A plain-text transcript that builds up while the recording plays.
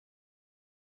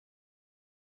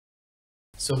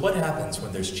So what happens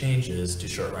when there's changes to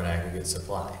short-run aggregate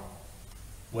supply?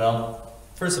 Well,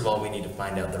 first of all, we need to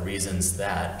find out the reasons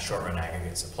that short-run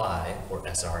aggregate supply, or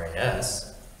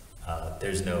SRAS,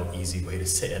 there's no easy way to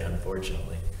say it,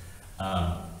 unfortunately.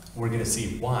 We're going to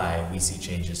see why we see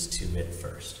changes to it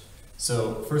first.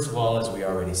 So first of all, as we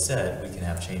already said, we can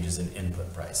have changes in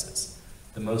input prices.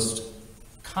 The most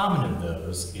common of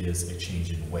those is a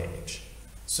change in wage.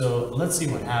 So let's see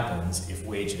what happens if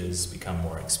wages become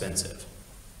more expensive.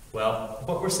 Well,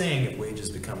 what we're saying if wages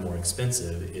become more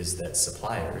expensive is that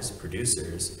suppliers,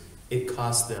 producers, it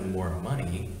costs them more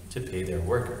money to pay their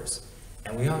workers.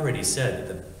 And we already said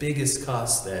that the biggest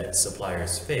cost that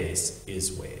suppliers face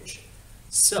is wage.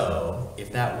 So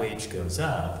if that wage goes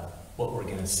up, what we're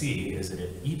going to see is that at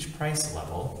each price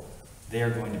level, they're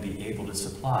going to be able to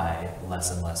supply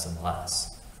less and less and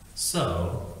less.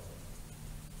 So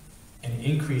an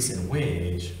increase in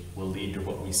wage will lead to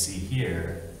what we see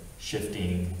here,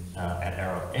 shifting at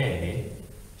arrow A,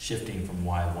 shifting from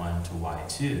Y1 to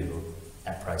Y2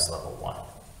 at price level 1.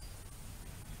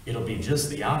 It'll be just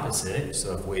the opposite,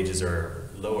 so if wages are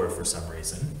lower for some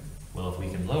reason, well, if we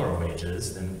can lower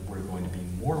wages, then we're going to be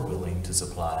more willing to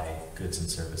supply goods and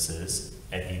services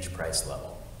at each price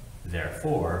level.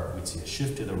 Therefore, we'd see a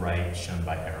shift to the right shown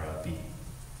by arrow B.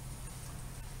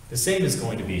 The same is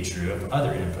going to be true if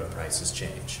other input prices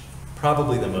change.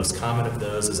 Probably the most common of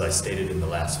those, as I stated in the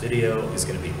last video, is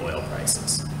going to be oil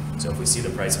prices. So if we see the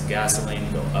price of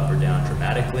gasoline go up or down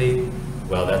dramatically,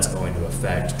 well, that's going to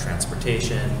affect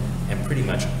transportation, and pretty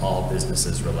much all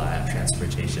businesses rely on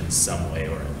transportation some way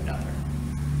or another.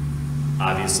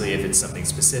 Obviously, if it's something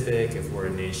specific, if we're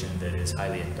a nation that is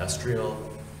highly industrial,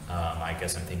 I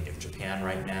guess I'm thinking of Japan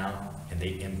right now, and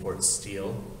they import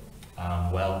steel,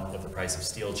 well, if the price of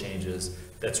steel changes,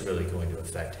 that's really going to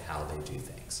affect how they do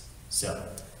things. So,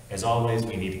 as always,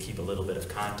 we need to keep a little bit of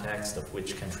context of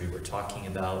which country we're talking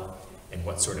about and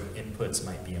what sort of inputs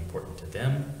might be important to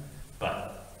them.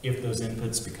 But if those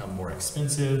inputs become more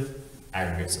expensive,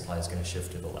 aggregate supply is going to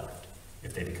shift to the left.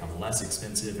 If they become less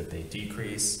expensive, if they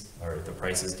decrease, or if the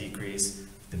prices decrease,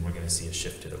 then we're going to see a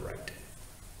shift to the right.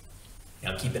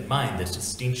 Now keep in mind this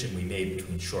distinction we made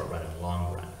between short run and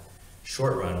long run.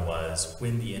 Short run was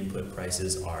when the input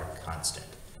prices are constant.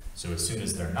 So as soon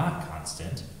as they're not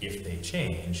constant, if they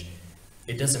change,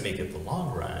 it doesn't make it the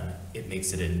long run, it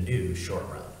makes it a new short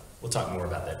run. We'll talk more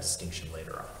about that distinction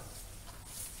later on.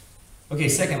 Okay,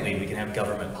 secondly, we can have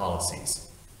government policies.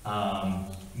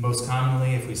 Most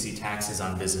commonly, if we see taxes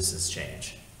on businesses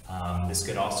change. This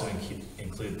could also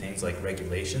include things like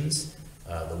regulations.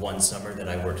 The one summer that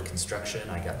I worked construction,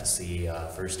 I got to see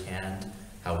firsthand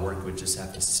how work would just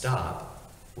have to stop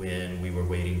when we were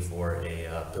waiting for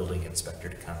a building inspector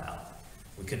to come out.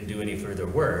 We couldn't do any further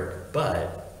work,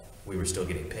 but we were still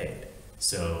getting paid.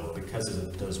 So because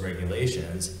of those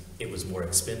regulations, it was more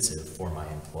expensive for my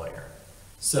employer.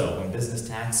 So when business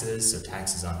taxes, so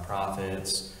taxes on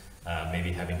profits,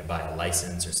 maybe having to buy a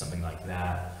license or something like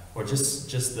that, or just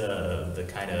the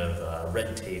kind of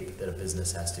red tape that a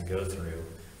business has to go through,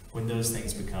 when those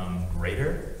things become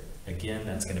greater, again,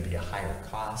 that's going to be a higher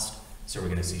cost. So we're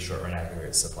going to see short-run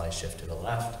aggregate supply shift to the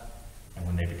left, and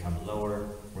when they become lower,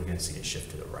 we're going to see a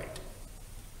shift to the right.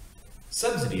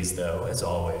 Subsidies, though, as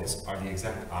always, are the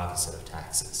exact opposite of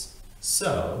taxes.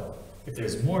 So if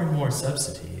there's more and more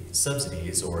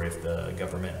subsidies, or if the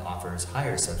government offers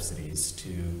higher subsidies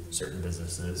to certain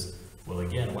businesses, well,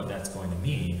 again, what that's going to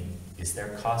mean is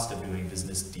their cost of doing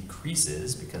business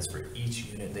decreases because for each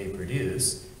unit they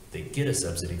produce, they get a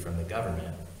subsidy from the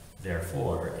government.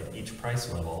 Therefore, at each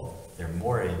price level, they're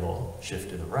more able, shift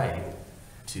to the right,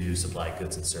 to supply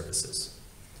goods and services.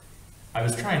 I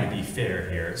was trying to be fair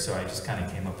here, so I just kind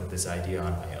of came up with this idea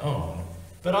on my own.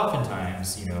 But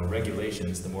oftentimes,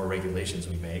 regulations, the more regulations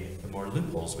we make, the more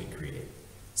loopholes we create.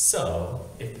 So,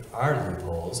 if there are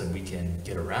loopholes and we can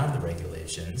get around the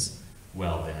regulations,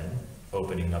 well then,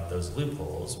 opening up those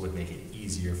loopholes would make it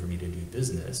easier for me to do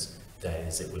business. That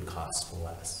is, it would cost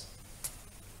less.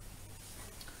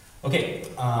 Okay,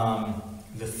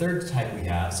 the third type we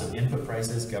have, so input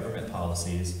prices, government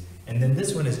policies, and then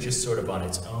this one is just sort of on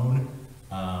its own,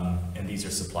 and these are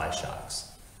supply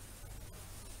shocks.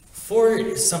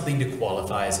 For something to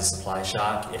qualify as a supply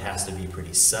shock, it has to be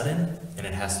pretty sudden and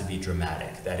it has to be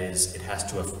dramatic. That is, it has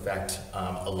to affect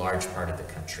a large part of the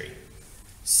country.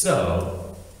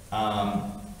 So,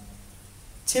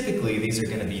 typically these are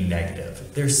going to be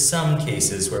negative. There's some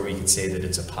cases where we could say that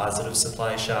it's a positive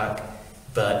supply shock,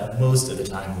 but most of the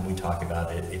time when we talk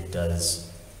about it, it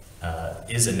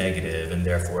is a negative, and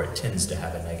therefore it tends to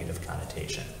have a negative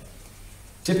connotation.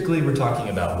 Typically, we're talking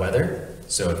about weather.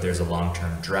 So if there's a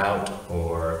long-term drought,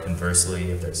 or conversely,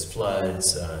 if there's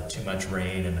floods, too much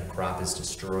rain and the crop is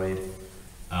destroyed,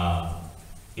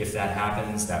 if that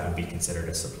happens, that would be considered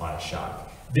a supply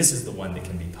shock. This is the one that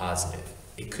can be positive.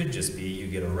 It could just be you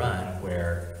get a run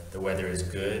where the weather is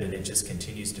good and it just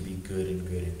continues to be good and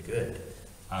good and good.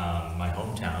 My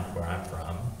hometown, where I'm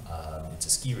from, it's a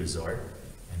ski resort.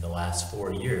 In the last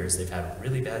 4 years, they've had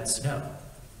really bad snow.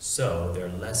 So they're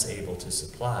less able to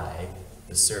supply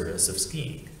the service of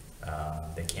skiing.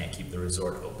 They can't keep the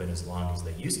resort open as long as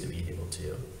they used to be able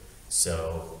to.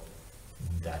 So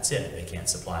that's it, they can't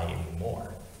supply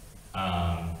anymore.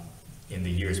 In the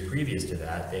years previous to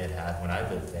that, they had, when I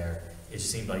lived there, it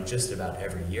seemed like just about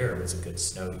every year was a good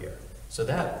snow year. So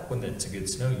that, when it's a good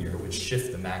snow year, would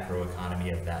shift the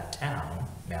macroeconomy of that town,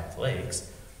 Mammoth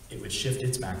Lakes. It would shift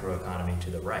its macroeconomy to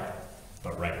the right.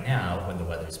 But right now, when the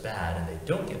weather's bad and they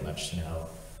don't get much snow,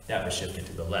 that would shift it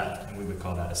to the left, and we would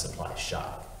call that a supply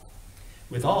shock.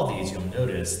 With all these, you'll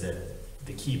notice that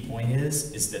the key point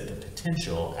is that the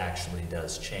potential actually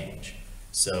does change.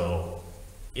 So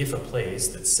if a place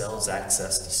that sells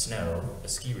access to snow, a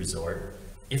ski resort,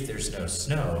 if there's no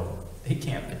snow, they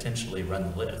can't potentially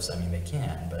run the lifts. I mean, they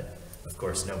can, but of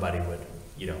course nobody would,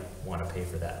 want to pay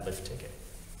for that lift ticket.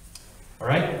 All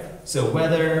right, so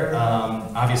weather,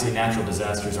 obviously natural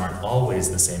disasters aren't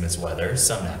always the same as weather.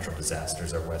 Some natural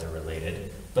disasters are weather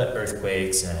related, but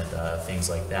earthquakes and things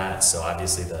like that. So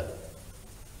obviously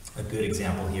a good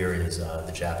example here is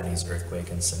the Japanese earthquake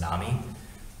and tsunami.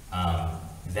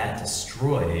 That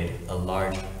destroyed a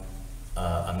large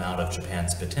amount of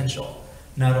Japan's potential.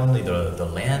 Not only the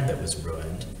land that was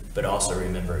ruined, but also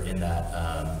remember in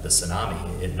that the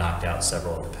tsunami, it knocked out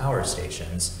several of the power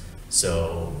stations.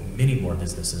 So many more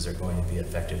businesses are going to be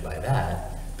affected by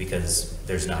that because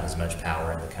there's not as much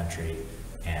power in the country,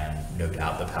 and no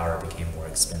doubt the power became more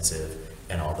expensive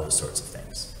and all those sorts of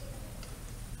things.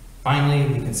 Finally,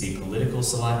 we can see political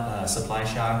supply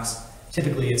shocks.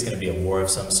 Typically, it's going to be a war of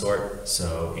some sort.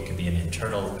 So it could be an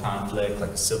internal conflict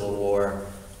like a civil war,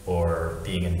 or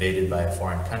being invaded by a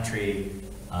foreign country.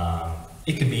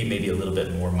 It could be maybe a little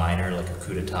bit more minor, like a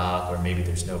coup d'etat, or maybe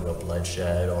there's no real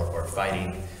bloodshed or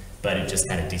fighting, but it just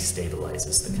kind of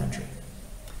destabilizes the country.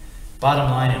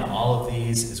 Bottom line in all of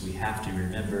these is we have to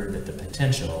remember that the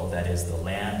potential, that is the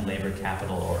land, labor,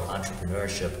 capital, or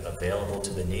entrepreneurship available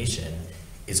to the nation,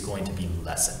 is going to be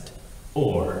lessened.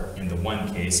 Or, in the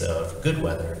one case of good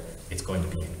weather, it's going to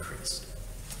be increased.